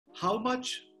how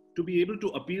much to be able to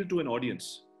appeal to an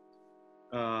audience.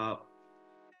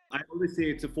 I always say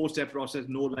it's a 4-step process: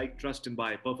 know, like, trust, and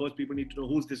buy. But first, people need to know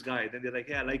who's this guy. Then they're like,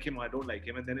 "Hey, I like him or I don't like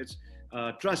him." And then it's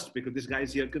trust, because this guy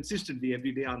is here consistently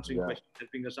every day answering questions,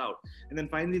 helping us out. And then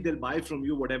finally, they'll buy from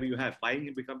you whatever you have.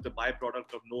 Buying becomes the byproduct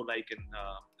of know, like, and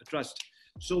trust.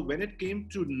 So when it came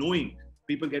to knowing,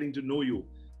 people getting to know you,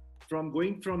 from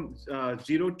going from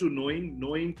zero to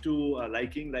knowing to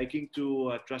liking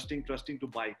to trusting to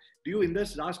buy. Do you, in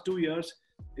this last 2 years,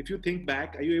 if you think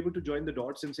back, are you able to join the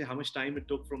dots and say how much time it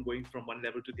took from going from one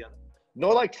level to the other? No,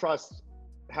 like, trust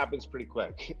happens pretty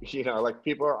quick. Like,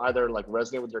 people are either like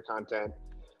resonate with your content,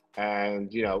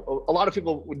 and a lot of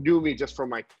people knew me just from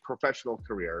my professional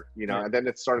career, and then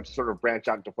it started to sort of branch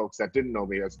out to folks that didn't know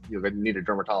me, as they needed a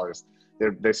dermatologist.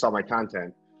 They saw my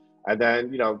content, and then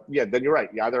then you're right.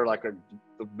 You either like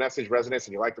the message resonates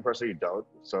and you like the person, or you don't.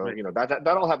 So right.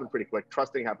 that all happened pretty quick.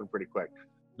 Trusting happened pretty quick.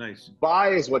 Nice. Buy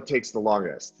is what takes the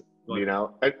longest,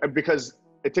 and because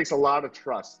it takes a lot of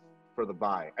trust for the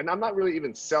buy. And I'm not really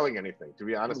even selling anything, to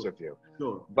be honest with you.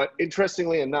 Sure. But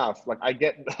interestingly enough, like I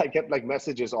get like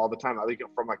messages all the time. I get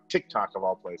from like TikTok of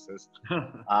all places,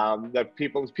 that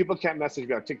people can't message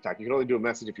me on TikTok. You can only do a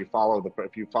message if you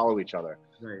follow each other.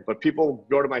 Right. But people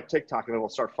go to my TikTok and they will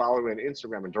start following me on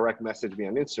Instagram and direct message me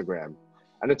on Instagram.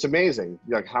 And it's amazing,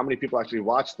 like, how many people actually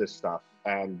watch this stuff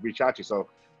and reach out to you. So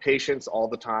patients all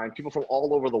the time, people from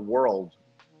all over the world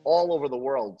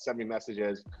send me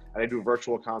messages, and I do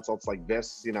virtual consults like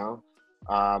this, and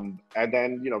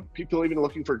then, people even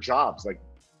looking for jobs, like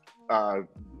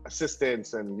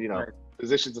assistants and, right.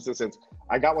 physician's assistants.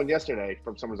 I got one yesterday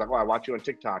from someone who's like, "Oh, I watch you on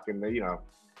TikTok, and they,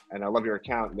 and I love your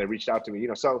account," and they reached out to me,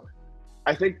 So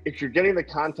I think if you're getting the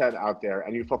content out there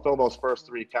and you fulfill those first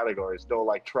 3 categories, know,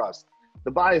 like, trust,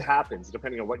 the buy happens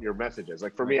depending on what your message is.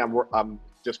 Like, for me, I'm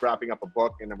just wrapping up a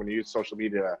book, and I'm going to use social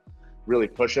media to really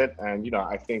push it. And,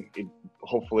 I think it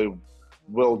hopefully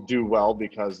will do well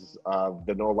because of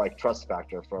the know, like, trust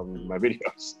factor from my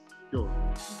videos. Sure.